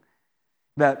believing.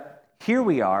 But here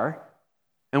we are,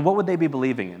 and what would they be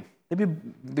believing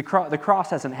in? The cross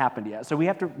hasn't happened yet, so we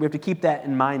have to keep that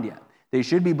in mind yet. They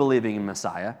should be believing in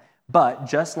Messiah, but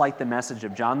just like the message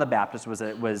of John the Baptist was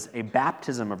a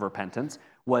baptism of repentance,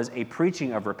 was a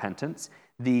preaching of repentance,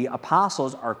 the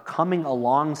apostles are coming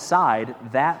alongside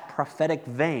that prophetic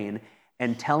vein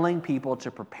and telling people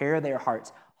to prepare their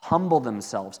hearts, humble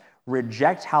themselves,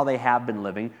 reject how they have been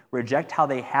living, reject how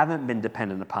they haven't been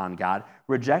dependent upon God,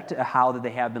 reject how that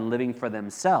they have been living for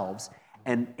themselves,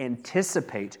 and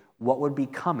anticipate what would be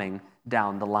coming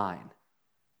down the line.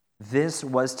 This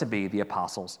was to be the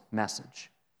apostles' message.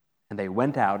 And they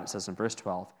went out, it says in verse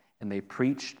 12, and they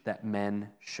preached that men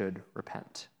should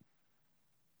repent.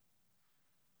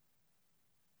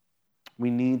 We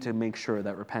need to make sure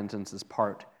that repentance is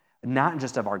part, not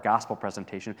just of our gospel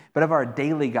presentation, but of our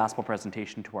daily gospel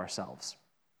presentation to ourselves.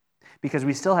 Because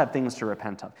we still have things to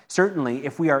repent of. Certainly,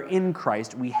 if we are in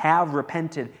Christ, we have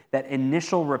repented that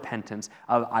initial repentance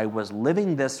of, I was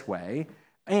living this way,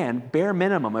 and bare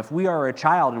minimum, if we are a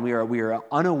child and we are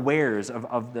unawares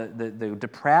of the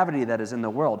depravity that is in the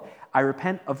world, I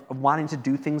repent of wanting to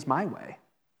do things my way.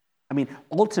 I mean,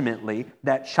 ultimately,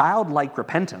 that childlike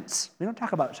repentance, we don't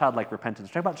talk about childlike repentance,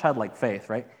 we talk about childlike faith,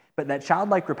 right? But that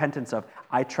childlike repentance of,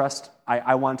 I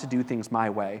want to do things my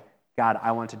way. God,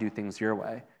 I want to do things your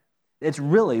way. It's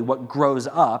really what grows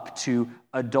up to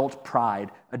adult pride,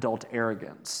 adult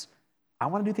arrogance. I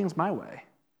want to do things my way.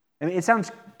 I mean, it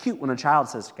sounds cute when a child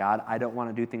says, God, I don't want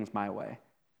to do things my way.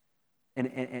 And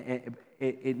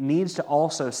it needs to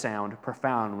also sound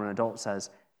profound when an adult says,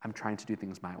 I'm trying to do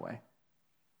things my way.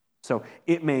 So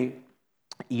it may,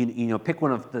 pick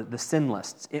one of the sin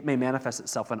lists. It may manifest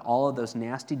itself in all of those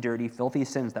nasty, dirty, filthy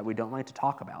sins that we don't like to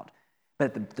talk about.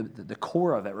 But the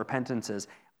core of it, repentance, is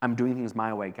I'm doing things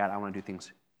my way. God, I want to do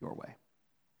things your way.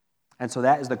 And so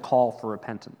that is the call for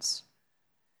repentance.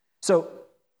 So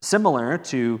similar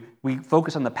to, we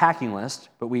focus on the packing list,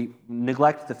 but we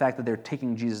neglect the fact that they're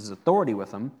taking Jesus' authority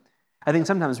with them. I think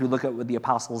sometimes we look at what the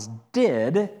apostles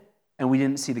did, and we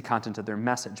didn't see the content of their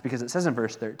message. Because it says in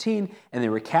verse 13, and they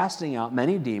were casting out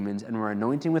many demons and were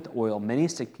anointing with oil many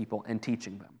sick people and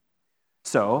teaching them.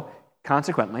 So,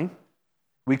 consequently,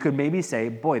 we could maybe say,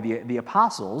 boy, the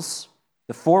apostles,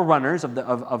 the forerunners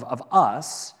of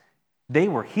us, they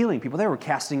were healing people. They were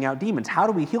casting out demons. How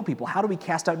do we heal people? How do we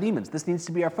cast out demons? This needs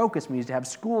to be our focus. We need to have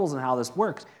schools and how this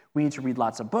works. We need to read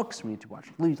lots of books. We need to watch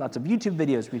lots of YouTube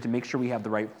videos. We need to make sure we have the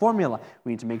right formula.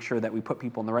 We need to make sure that we put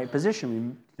people in the right position. We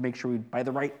need to make sure we buy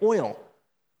the right oil.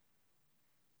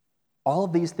 All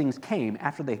of these things came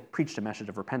after they preached a message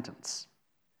of repentance.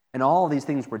 And all of these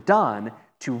things were done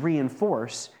to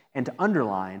reinforce and to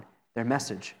underline their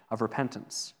message of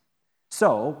repentance.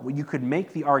 So you could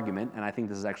make the argument, and I think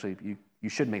this is actually, you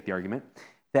should make the argument,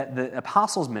 that the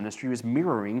apostles' ministry was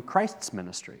mirroring Christ's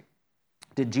ministry.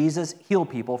 Did Jesus heal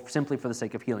people simply for the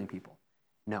sake of healing people?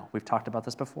 No, we've talked about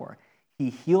this before. He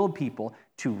healed people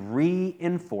to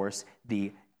reinforce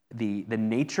the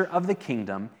nature of the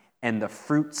kingdom and the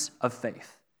fruits of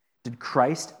faith. Did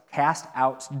Christ cast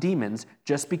out demons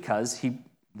just because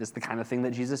that's the kind of thing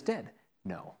that Jesus did?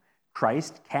 No.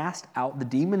 Christ cast out the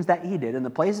demons that he did and the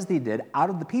places that he did out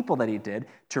of the people that he did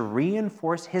to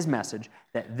reinforce his message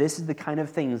that this is the kind of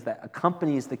things that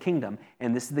accompanies the kingdom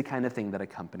and this is the kind of thing that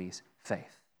accompanies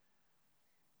faith.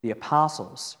 The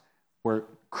apostles were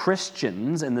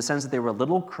Christians in the sense that they were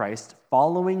little Christ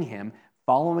following him,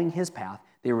 following his path.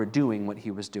 They were doing what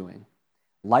he was doing.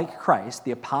 Like Christ,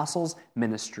 the apostles'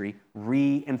 ministry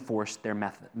reinforced their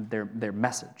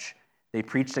message. They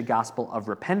preached a gospel of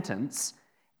repentance,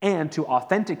 and to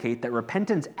authenticate that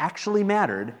repentance actually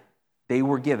mattered, they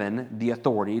were given the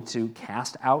authority to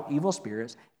cast out evil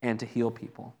spirits and to heal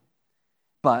people.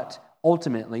 But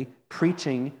ultimately,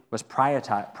 preaching was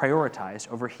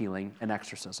prioritized over healing and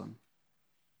exorcism.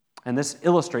 And this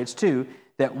illustrates, too,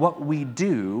 that what we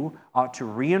do ought to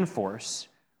reinforce,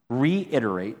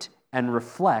 reiterate, and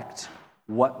reflect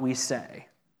what we say.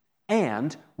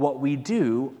 And what we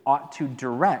do ought to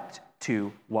direct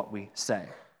to what we say.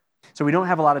 So we don't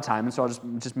have a lot of time, and so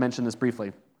I'll just mention this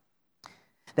briefly.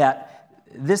 That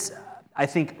this, I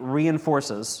think,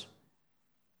 reinforces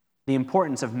the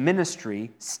importance of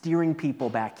ministry steering people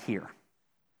back here.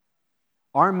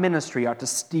 Our ministry ought to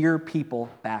steer people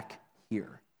back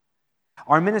here.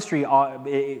 Our ministry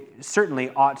certainly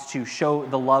ought to show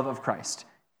the love of Christ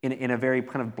in a very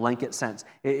kind of blanket sense.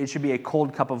 It should be a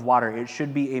cold cup of water. It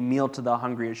should be a meal to the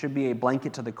hungry. It should be a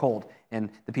blanket to the cold. And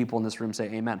the people in this room say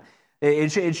amen.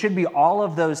 It should be all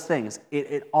of those things.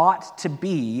 It ought to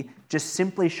be just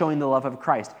simply showing the love of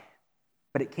Christ.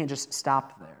 But it can't just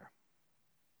stop there.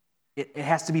 It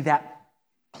has to be that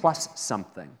plus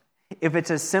something. If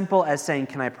it's as simple as saying,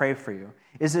 "Can I pray for you?"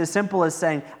 Is it as simple as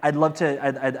saying, "I'd love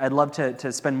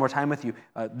to spend more time with you.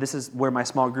 This is where my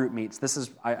small group meets.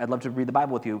 I'd love to read the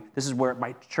Bible with you. This is where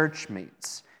my church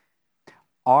meets."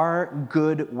 Our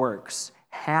good works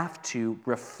have to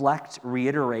reflect,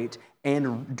 reiterate,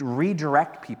 and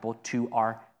redirect people to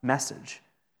our message.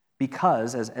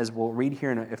 Because, as we'll read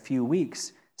here in a few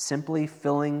weeks, simply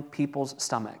filling people's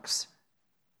stomachs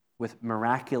with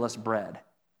miraculous bread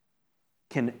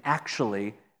can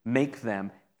actually make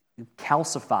them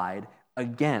calcified,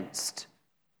 against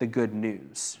the good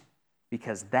news,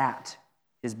 because that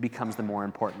becomes the more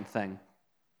important thing.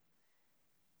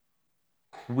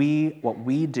 What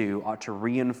we do ought to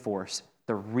reinforce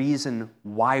the reason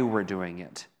why we're doing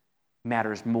it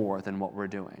matters more than what we're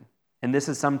doing. And this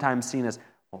is sometimes seen as,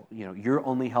 well, you're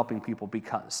only helping people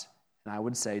because. And I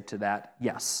would say to that,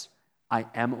 yes, I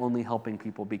am only helping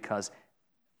people because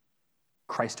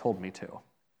Christ told me to.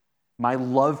 My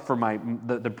love for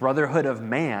the brotherhood of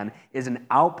man is an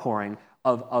outpouring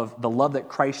of the love that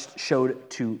Christ showed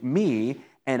to me,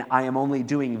 and I am only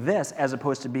doing this as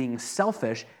opposed to being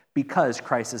selfish because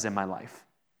Christ is in my life.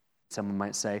 Someone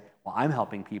might say, well, I'm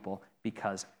helping people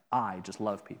because I just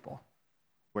love people.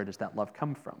 Where does that love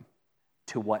come from?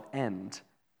 To what end?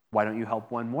 Why don't you help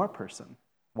one more person?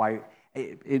 Why?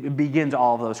 It begins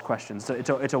all of those questions. So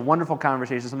it's a wonderful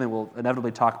conversation, something we'll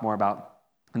inevitably talk more about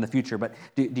in the future. But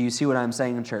do you see what I'm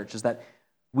saying in church? Is that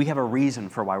we have a reason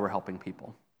for why we're helping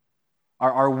people.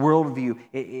 Our worldview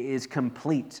is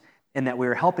complete in that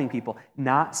we're helping people,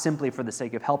 not simply for the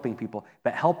sake of helping people,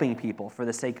 but helping people for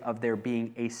the sake of there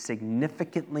being a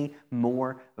significantly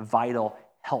more vital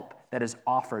help that is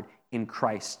offered in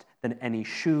Christ than any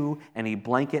shoe, any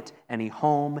blanket, any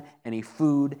home, any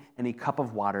food, any cup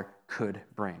of water could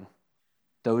bring.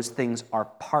 Those things are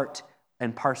part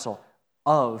and parcel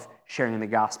of sharing the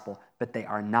gospel, but they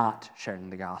are not sharing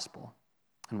the gospel.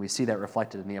 And we see that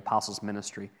reflected in the apostles'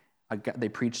 ministry. They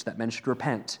preached that men should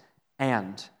repent,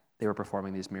 and they were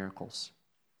performing these miracles.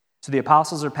 So the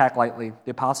apostles are packed lightly.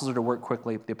 The apostles are to work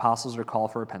quickly. The apostles are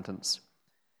called for repentance.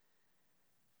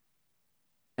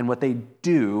 And what they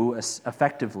do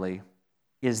effectively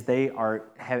is they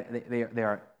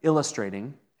are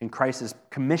illustrating, and Christ is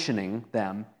commissioning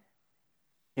them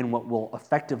in what will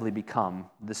effectively become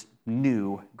this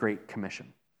new Great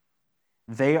Commission.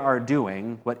 They are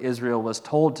doing what Israel was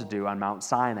told to do on Mount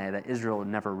Sinai that Israel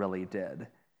never really did.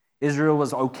 Israel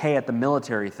was okay at the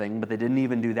military thing, but they didn't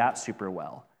even do that super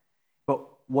well. But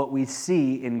what we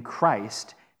see in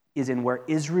Christ is in where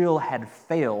Israel had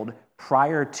failed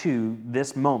prior to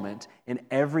this moment, and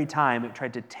every time it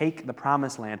tried to take the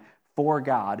promised land for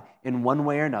God in one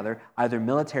way or another, either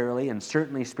militarily and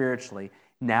certainly spiritually,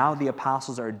 now the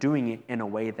apostles are doing it in a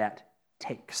way that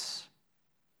takes.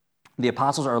 The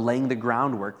apostles are laying the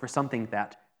groundwork for something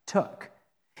that took.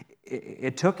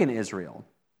 It took in Israel.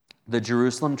 The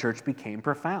Jerusalem church became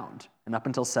profound, and up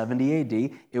until 70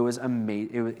 AD, it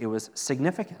was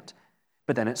significant.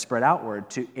 But then it spread outward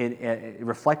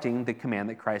reflecting the command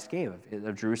that Christ gave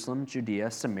of Jerusalem,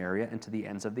 Judea, Samaria, and to the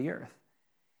ends of the earth.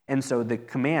 And so the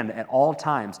command at all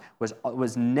times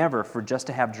was never for just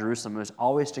to have Jerusalem. It was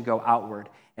always to go outward.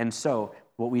 And so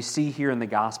what we see here in the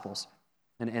Gospels,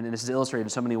 and this is illustrated in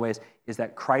so many ways, is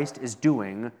that Christ is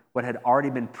doing what had already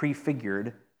been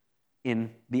prefigured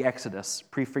in the Exodus,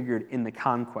 prefigured in the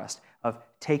conquest of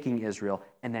taking Israel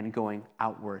and then going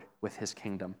outward with his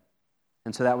kingdom.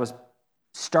 And so that was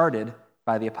started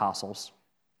by the apostles,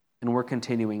 and we're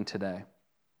continuing today.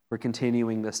 We're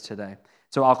continuing this today.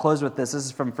 So I'll close with this. This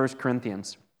is from 1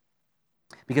 Corinthians.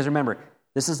 Because remember,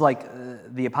 this is like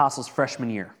the apostles' freshman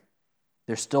year.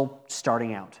 They're still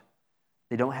starting out.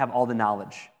 They don't have all the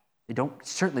knowledge. They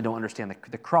certainly don't understand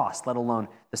the cross, let alone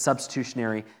the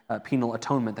substitutionary penal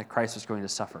atonement that Christ was going to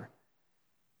suffer.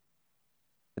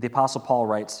 But the apostle Paul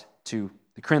writes to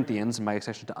the Corinthians, and by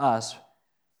extension to us,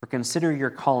 "For consider your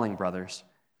calling, brothers.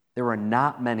 There were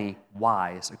not many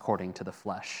wise according to the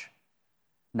flesh,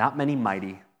 not many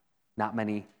mighty, not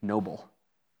many noble.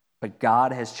 But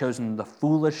God has chosen the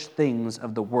foolish things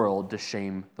of the world to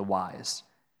shame the wise.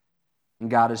 And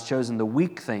God has chosen the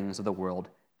weak things of the world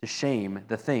to shame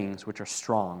the things which are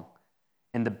strong.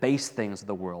 And the base things of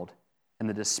the world and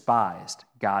the despised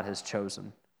God has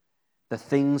chosen. The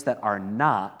things that are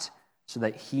not, so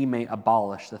that he may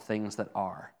abolish the things that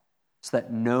are, so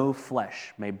that no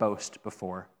flesh may boast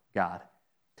before God.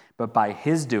 But by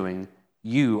his doing,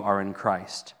 you are in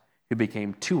Christ, who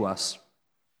became to us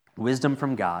wisdom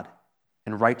from God,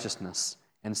 and righteousness,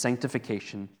 and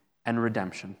sanctification, and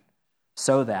redemption,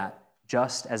 so that,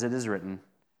 just as it is written,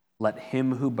 let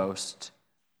him who boasts,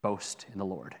 boast in the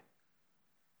Lord."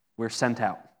 We're sent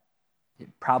out.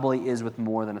 It probably is with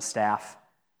more than a staff,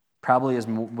 probably is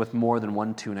with more than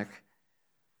one tunic,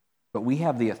 but we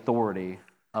have the authority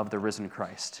of the risen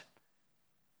Christ.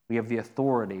 We have the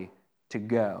authority to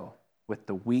go with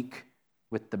the weak,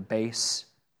 with the base,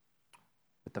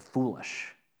 with the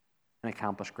foolish, and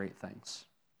accomplish great things.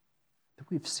 I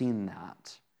think we've seen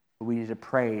that, but we need to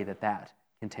pray that that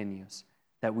continues,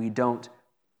 that we don't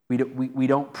We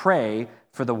don't pray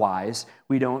for the wise.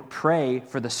 We don't pray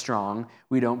for the strong.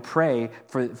 We don't pray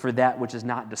for that which is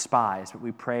not despised, but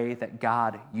we pray that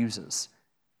God uses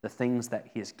the things that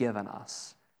he has given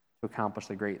us to accomplish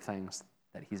the great things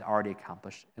that he's already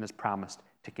accomplished and has promised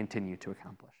to continue to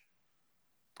accomplish.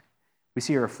 We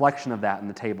see a reflection of that in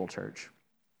the table, church.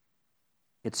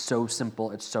 It's so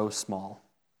simple, it's so small.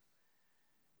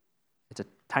 It's a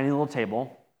tiny little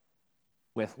table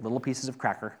with little pieces of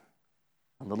cracker,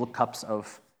 and little cups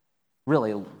of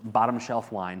really bottom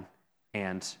shelf wine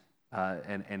and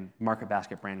Market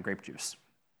Basket brand grape juice.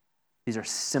 These are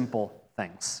simple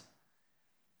things.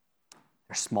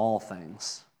 They're small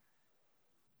things.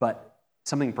 But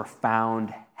something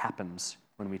profound happens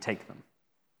when we take them.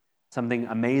 Something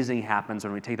amazing happens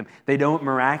when we take them. They don't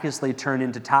miraculously turn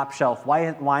into top shelf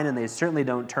wine, and they certainly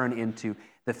don't turn into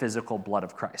the physical blood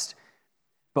of Christ.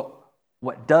 But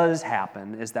what does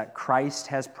happen is that Christ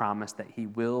has promised that he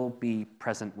will be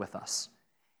present with us.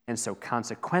 And so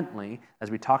consequently,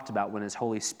 as we talked about, when his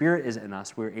Holy Spirit is in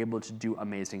us, we're able to do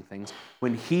amazing things.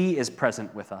 When he is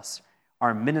present with us,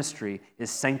 our ministry is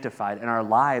sanctified and our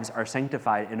lives are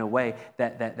sanctified in a way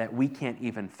that we can't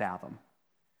even fathom.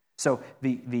 So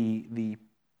the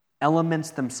elements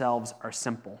themselves are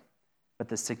simple, but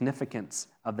the significance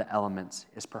of the elements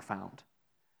is profound.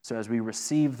 So as we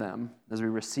receive them, as we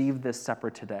receive this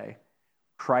supper today,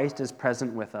 Christ is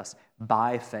present with us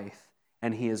by faith,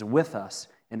 and he is with us,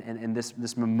 and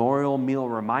this memorial meal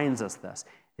reminds us this.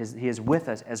 He is with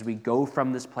us as we go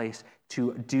from this place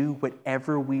to do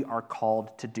whatever we are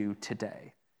called to do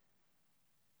today.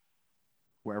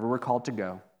 Wherever we're called to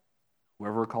go,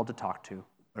 whoever we're called to talk to,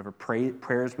 whatever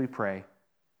prayers we pray,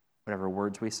 whatever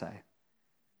words we say,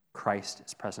 Christ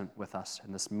is present with us,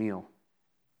 and this meal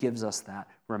gives us that,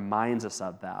 reminds us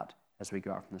of that as we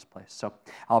go out from this place. So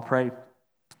I'll pray.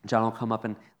 John will come up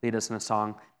and lead us in a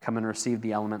song, come and receive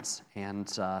the elements, and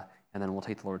then we'll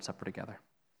take the Lord's Supper together.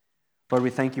 Lord, we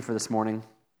thank you for this morning.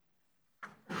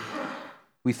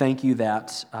 We thank you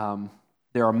that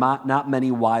there are not many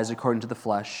wise according to the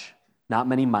flesh, not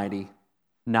many mighty,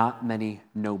 not many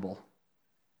noble.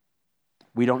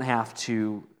 We don't have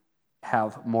to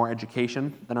have more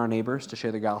education than our neighbors to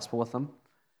share the gospel with them.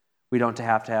 We don't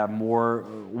have to have more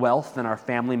wealth than our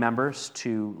family members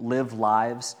to live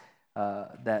lives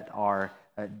that are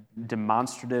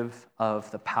demonstrative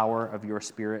of the power of your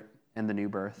Spirit and the new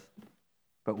birth.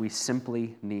 But we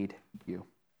simply need you.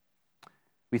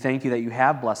 We thank you that you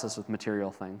have blessed us with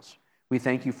material things. We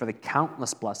thank you for the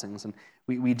countless blessings. And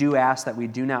we do ask that we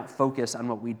do not focus on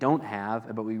what we don't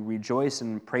have, but we rejoice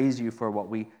and praise you for what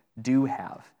we do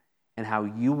have and how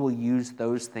you will use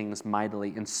those things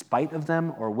mightily in spite of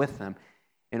them or with them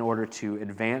in order to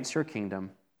advance your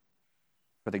kingdom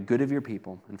for the good of your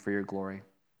people and for your glory.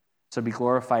 So be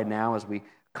glorified now as we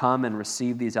come and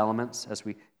receive these elements, as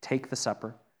we take the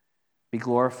supper. Be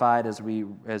glorified as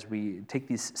we take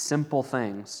these simple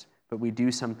things, but we do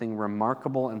something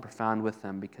remarkable and profound with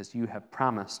them because you have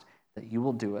promised that you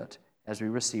will do it as we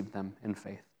receive them in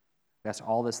faith. We ask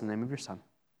all this in the name of your Son.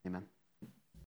 Amen.